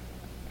it.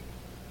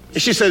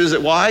 And she said, is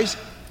it wise?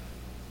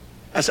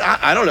 I said,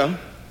 I don't know.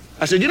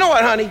 I said, you know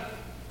what, honey?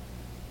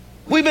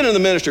 We've been in the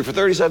ministry for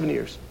 37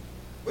 years.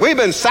 We've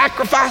been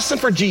sacrificing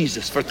for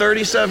Jesus for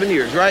 37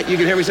 years, right? You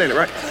can hear me saying it,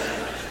 right?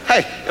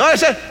 Hey, you know what I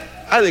said?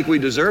 I think we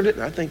deserved it,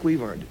 and I think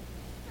we've earned it.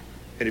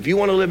 And if you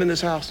want to live in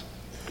this house,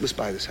 let's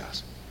buy this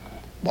house.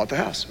 Bought the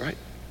house, right?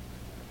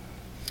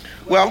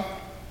 Well,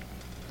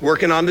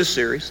 working on this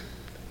series,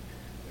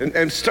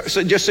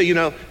 so just so you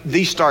know,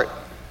 these start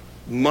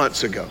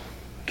months ago,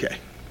 okay?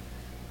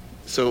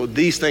 So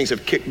these things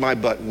have kicked my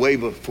butt way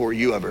before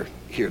you ever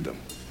hear them.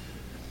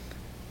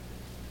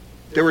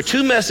 There were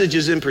two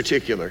messages in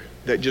particular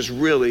that just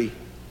really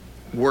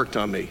worked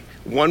on me.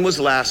 One was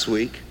last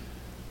week,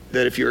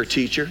 that if you're a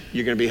teacher,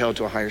 you're going to be held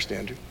to a higher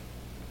standard.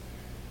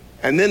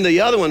 And then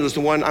the other one was the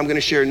one I'm going to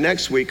share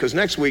next week, because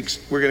next week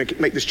we're going to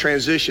make this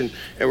transition,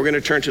 and we're going to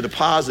turn to the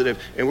positive,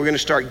 and we're going to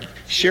start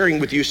sharing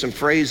with you some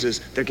phrases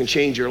that can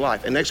change your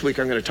life. And next week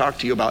I'm going to talk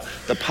to you about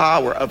the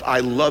power of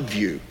I love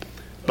you,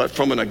 but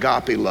from an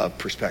agape love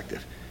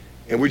perspective.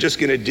 And we're just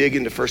going to dig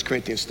into 1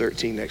 Corinthians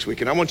 13 next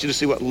week. And I want you to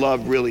see what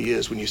love really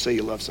is when you say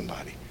you love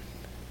somebody.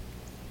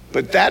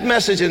 But that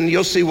message, and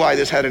you'll see why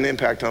this had an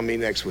impact on me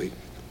next week.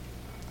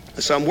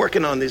 So I'm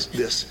working on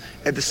this.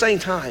 At the same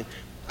time,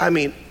 I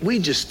mean, we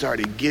just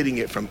started getting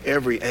it from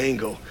every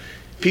angle.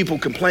 People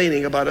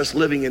complaining about us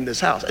living in this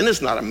house. And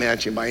it's not a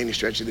mansion by any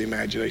stretch of the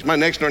imagination. My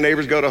next door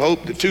neighbors go to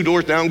Hope. The 2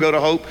 doors down go to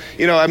Hope.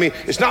 You know, I mean,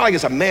 it's not like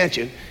it's a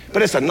mansion,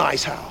 but it's a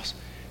nice house.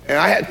 And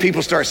I had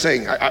people start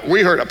saying,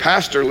 we heard a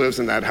pastor lives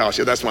in that house.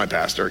 Yeah, that's my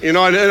pastor. You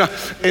know,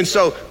 and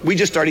so we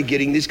just started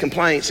getting these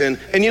complaints. And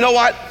you know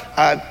what?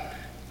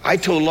 I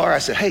told Laura, I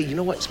said, hey, you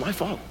know what? It's my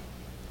fault.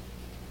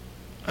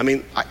 I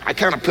mean, I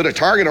kind of put a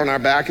target on our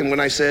back. And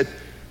when I said,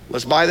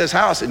 let's buy this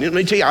house. And let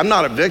me tell you, I'm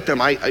not a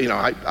victim.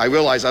 I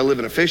realize I live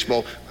in a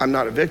fishbowl. I'm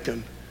not a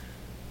victim.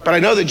 But I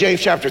know that James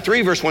chapter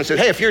 3, verse 1 said,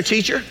 hey, if you're a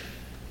teacher,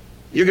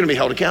 you're going to be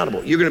held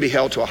accountable. You're going to be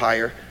held to a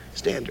higher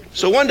standard.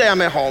 So one day I'm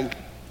at home.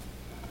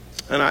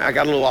 And I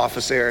got a little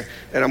office there,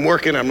 and I'm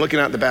looking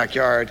out in the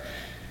backyard,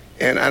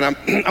 and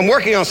I'm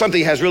working on something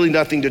that has really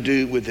nothing to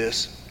do with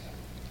this.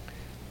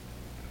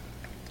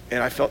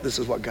 And I felt this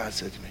is what God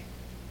said to me.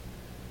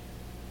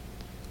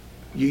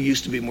 You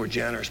used to be more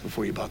generous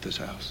before you bought this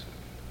house.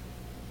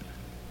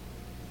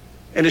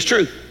 And it's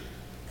true.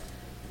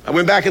 I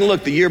went back and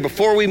looked the year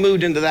before we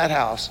moved into that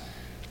house,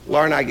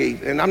 Laura and I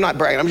gave, and I'm not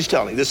bragging, I'm just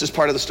telling you, this is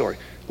part of the story.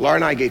 Laura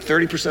and I gave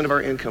 30% of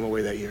our income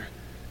away that year.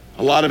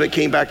 A lot of it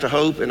came back to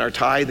Hope and our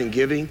tithe and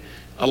giving.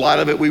 A lot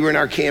of it, we were in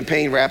our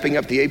campaign wrapping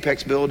up the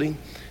Apex building.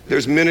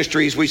 There's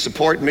ministries we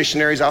support,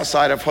 missionaries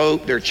outside of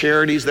Hope. There are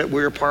charities that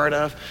we're a part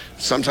of.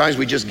 Sometimes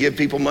we just give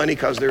people money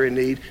because they're in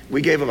need.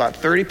 We gave about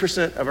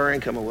 30% of our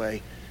income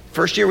away.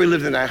 First year we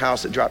lived in that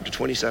house, it dropped to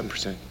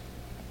 27%.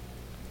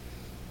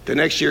 The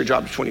next year it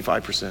dropped to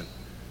 25%.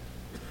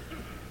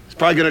 It's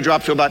probably going to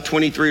drop to about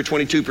 23 or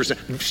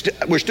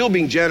 22%. We're still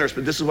being generous,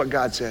 but this is what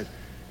God said.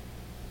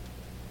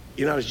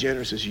 You're not as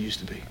generous as you used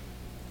to be.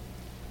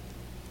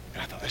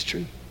 And I thought, that's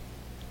true.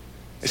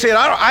 And see,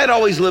 I'd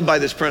always lived by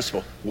this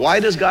principle. Why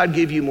does God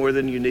give you more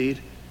than you need?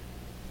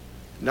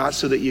 Not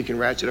so that you can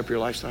ratchet up your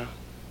lifestyle.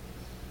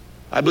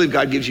 I believe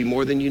God gives you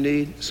more than you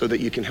need so that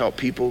you can help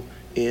people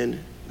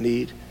in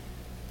need.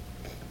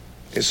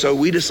 And so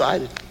we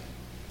decided,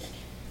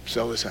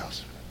 sell this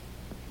house.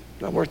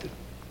 Not worth it.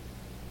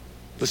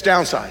 Let's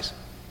downsize.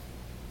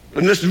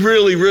 And let's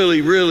really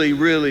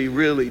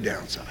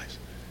downsize.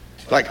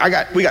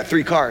 Like we got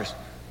 3 cars,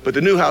 but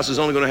the new house is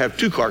only gonna have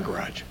 2-car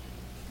garage.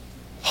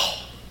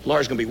 Oh,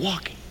 Laura's gonna be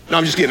walking. No,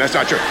 I'm just kidding, that's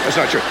not true.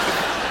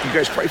 You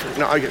guys pray for me.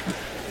 No,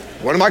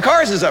 one of my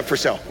cars is up for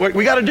sale.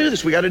 We gotta do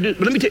this, But let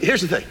me tell you,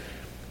 here's the thing.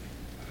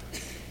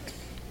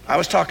 I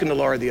was talking to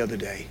Laura the other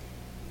day.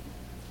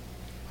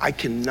 I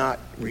cannot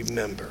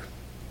remember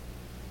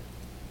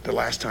the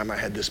last time I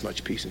had this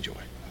much peace and joy.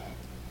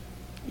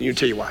 And I'll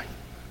tell you why.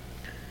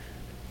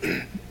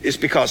 It's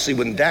because, see,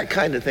 when that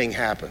kind of thing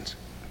happens,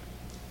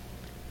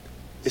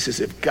 it's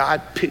as if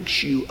God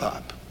picks you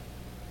up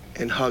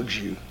and hugs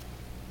you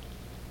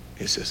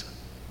and says,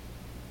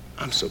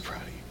 I'm so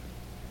proud of you.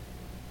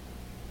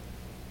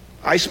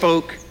 I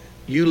spoke,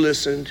 you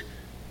listened,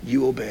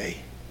 you obey.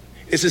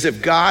 It's as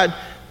if God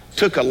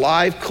took a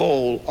live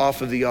coal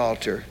off of the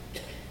altar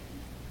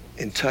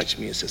and touched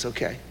me and says,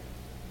 okay,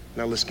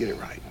 now let's get it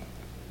right.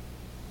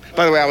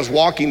 By the way, I was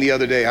walking the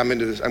other day. I'm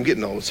into this. I'm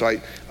getting old, so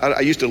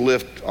I used to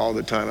lift all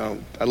the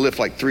time. I lift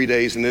like 3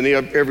 days, and then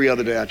every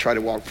other day I try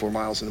to walk 4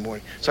 miles in the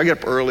morning. So I get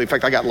up early. In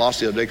fact, I got lost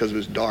the other day because it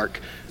was dark.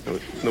 I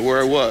didn't know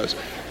where I was,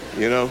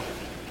 you know.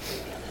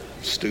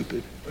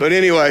 Stupid. But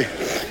anyway,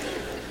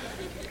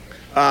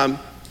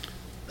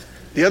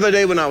 the other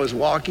day when I was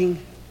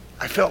walking,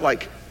 I felt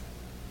like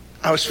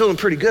I was feeling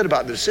pretty good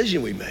about the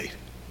decision we made,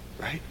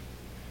 right?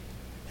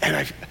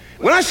 And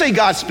when I say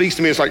God speaks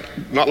to me, it's like,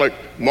 not like,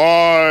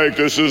 Mike,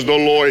 this is the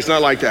Lord. It's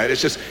not like that.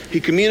 It's just, he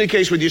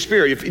communicates with your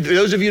spirit. If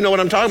those of you know what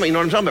I'm talking about, you know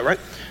what I'm talking about, right?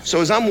 So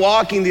as I'm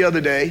walking the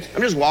other day,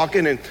 I'm just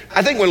walking, and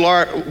I think when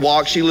Laura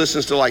walks, she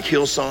listens to like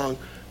Hillsong,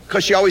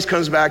 because she always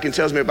comes back and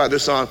tells me about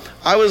this song.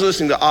 I was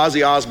listening to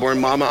Ozzy Osbourne,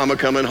 Mama, I'm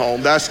a-Coming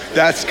Home.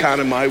 That's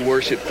kind of my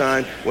worship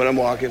time when I'm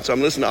walking. So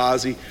I'm listening to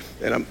Ozzy,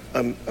 and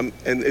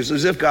and it's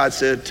as if God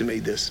said to me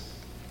this,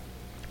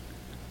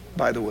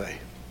 by the way,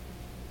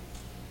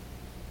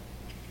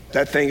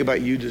 that thing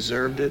about you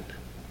deserved it.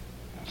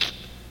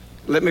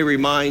 Let me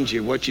remind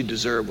you, what you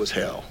deserved was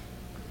hell.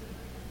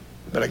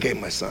 But I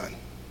gave my son.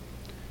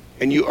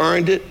 And you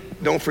earned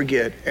it. Don't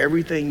forget,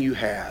 everything you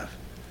have,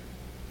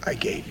 I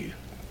gave you.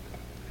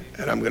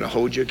 And I'm going to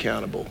hold you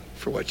accountable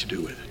for what you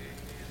do with it.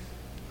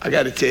 I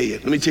got to tell you,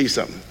 let me tell you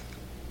something.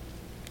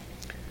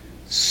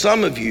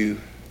 Some of you,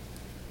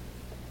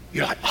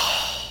 you're like,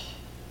 oh,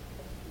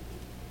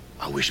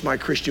 I wish my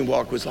Christian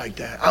walk was like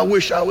that. I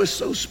wish I was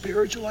so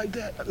spiritual like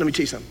that. Let me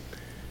tell you something.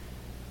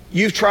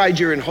 You've tried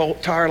your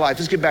entire life.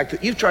 Let's get back to,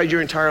 you've tried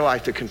your entire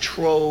life to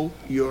control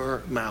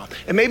your mouth.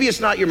 And maybe it's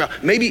not your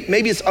mouth. Maybe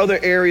it's other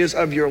areas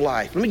of your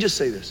life. Let me just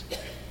say this.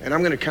 And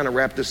I'm going to kind of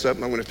wrap this up,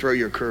 and I'm going to throw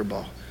you a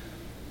curveball.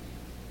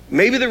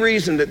 Maybe the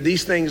reason that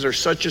these things are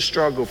such a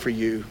struggle for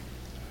you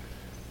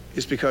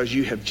is because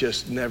you have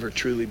just never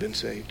truly been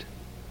saved.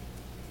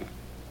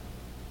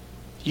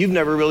 You've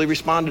never really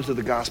responded to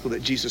the gospel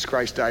that Jesus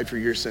Christ died for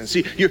your sins.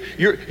 See,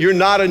 you're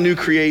not a new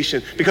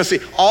creation, because see,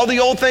 all the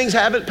old things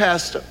haven't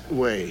passed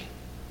away.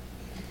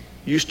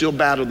 You still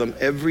battle them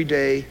every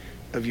day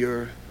of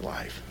your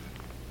life.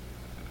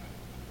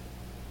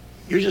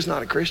 You're just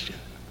not a Christian.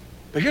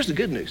 But here's the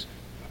good news.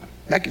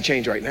 That can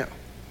change right now.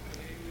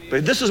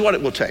 But this is what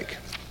it will take.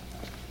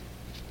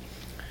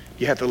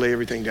 You have to lay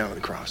everything down on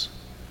the cross.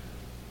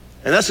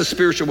 And that's a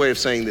spiritual way of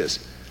saying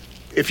this.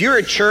 If you're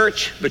at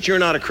church, but you're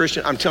not a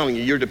Christian, I'm telling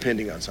you, you're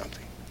depending on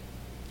something.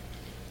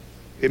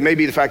 It may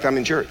be the fact I'm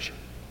in church.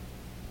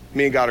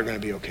 Me and God are going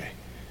to be okay.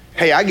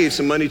 Hey, I gave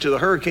some money to the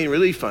Hurricane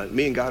Relief Fund.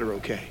 Me and God are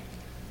okay.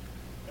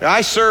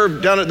 I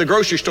serve down at the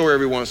grocery store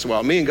every once in a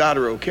while. Me and God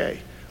are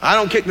okay. I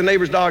don't kick the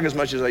neighbor's dog as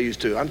much as I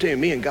used to. I'm telling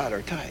you, me and God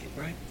are tight,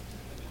 right?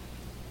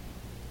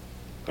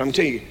 But I'm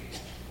telling you,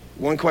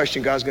 one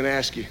question God's going to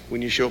ask you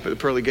when you show up at the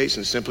pearly gates,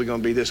 and it's simply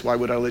going to be this: why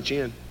would I let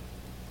you in?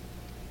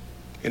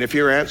 And if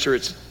your answer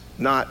it's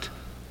not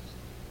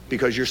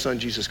because your son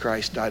Jesus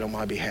Christ died on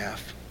my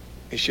behalf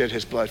and shed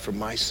his blood for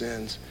my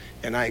sins,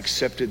 and I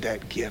accepted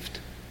that gift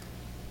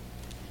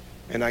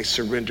and I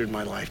surrendered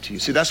my life to you.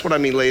 See, that's what I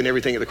mean, laying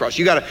everything at the cross.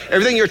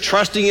 Everything you're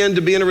trusting in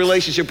to be in a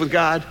relationship with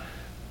God,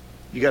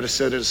 you got to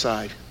set it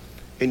aside,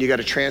 and you got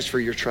to transfer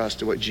your trust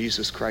to what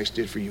Jesus Christ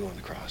did for you on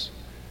the cross.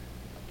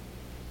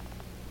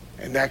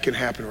 And that can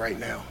happen right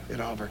now at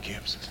all of our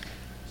campuses.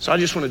 So I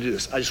just want to do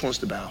this. I just want us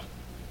to bow.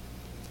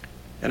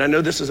 And I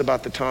know this is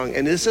about the tongue,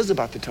 and this is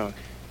about the tongue,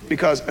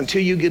 because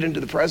until you get into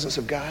the presence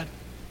of God,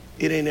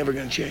 it ain't ever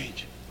going to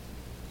change.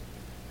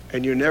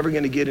 And you're never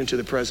going to get into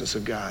the presence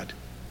of God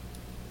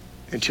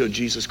until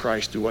Jesus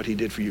Christ, through what he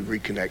did for you,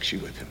 reconnects you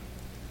with him.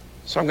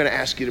 So I'm going to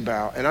ask you to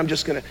bow, and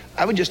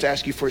I would just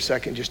ask you for a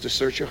second just to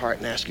search your heart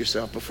and ask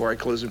yourself before I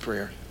close in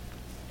prayer,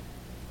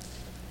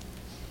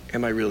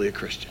 am I really a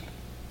Christian?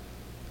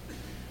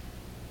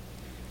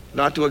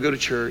 Not do I go to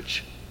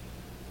church,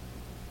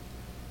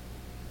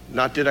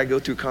 not did I go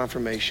through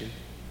confirmation,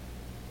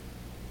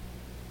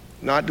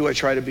 not do I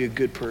try to be a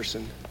good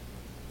person,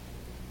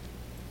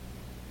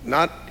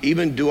 not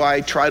even do I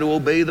try to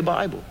obey the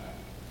Bible.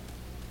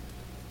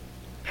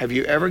 Have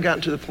you ever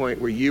gotten to the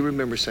point where you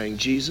remember saying,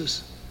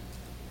 Jesus,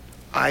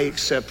 I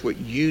accept what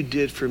you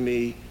did for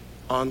me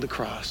on the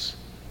cross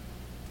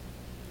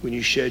when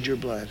you shed your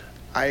blood.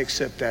 I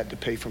accept that to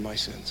pay for my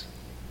sins.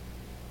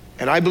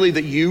 And I believe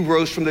that you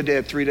rose from the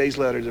dead 3 days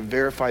later to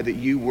verify that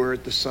you were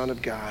the Son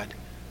of God,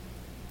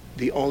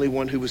 the only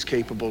one who was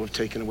capable of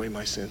taking away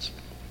my sins.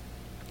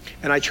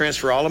 And I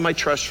transfer all of my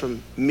trust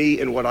from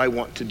me and what I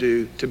want to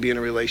do to be in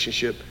a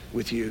relationship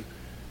with you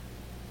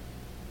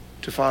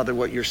to, Father,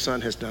 what your Son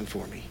has done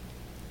for me.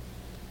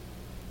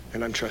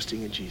 And I'm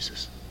trusting in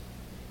Jesus.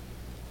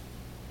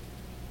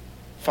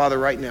 Father,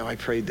 right now I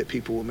pray that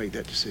people will make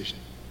that decision.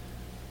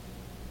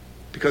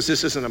 Because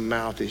this isn't a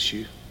mouth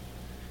issue.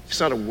 It's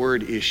not a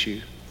word issue.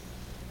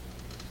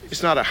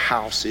 It's not a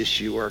house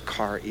issue or a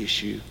car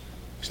issue.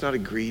 It's not a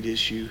greed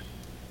issue.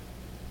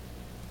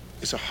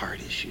 It's a heart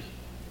issue.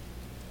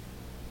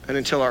 And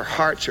until our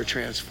hearts are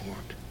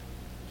transformed,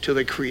 until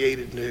they're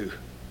created new,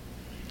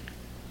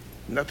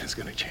 nothing's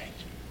going to change.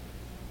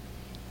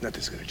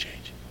 Nothing's going to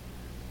change.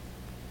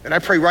 And I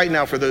pray right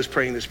now for those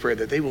praying this prayer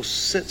that they will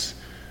sense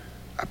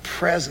a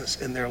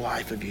presence in their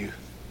life of you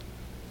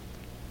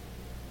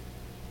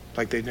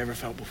like they've never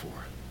felt before.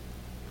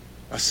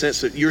 A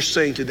sense that you're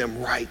saying to them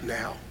right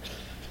now,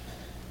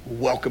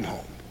 welcome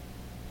home.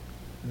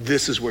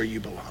 This is where you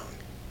belong.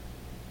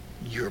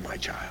 You're my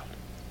child.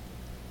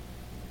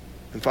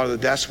 And Father,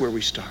 that's where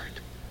we start.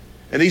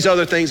 And these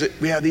other things that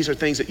we have, these are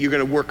things that you're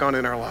going to work on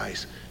in our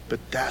lives. But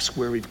that's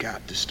where we've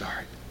got to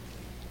start.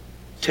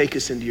 Take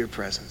us into your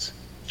presence.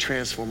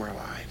 Transform our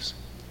lives.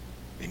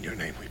 In your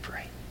name we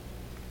pray.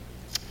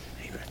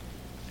 Amen.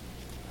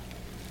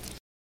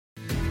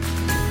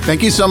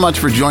 Thank you so much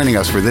for joining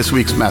us for this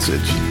week's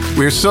message.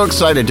 We are so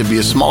excited to be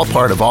a small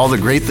part of all the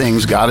great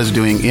things God is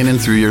doing in and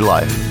through your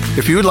life.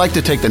 If you would like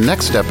to take the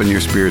next step in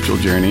your spiritual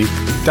journey,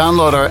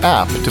 download our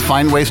app to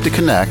find ways to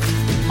connect,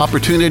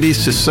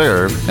 opportunities to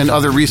serve, and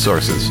other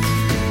resources.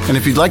 And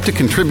if you'd like to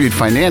contribute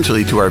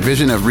financially to our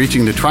vision of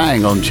reaching the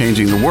triangle and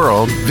changing the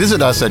world,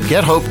 visit us at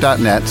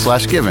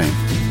gethope.net/giving.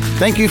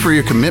 Thank you for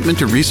your commitment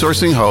to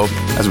resourcing hope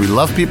as we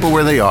love people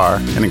where they are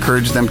and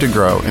encourage them to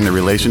grow in their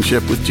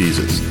relationship with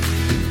Jesus.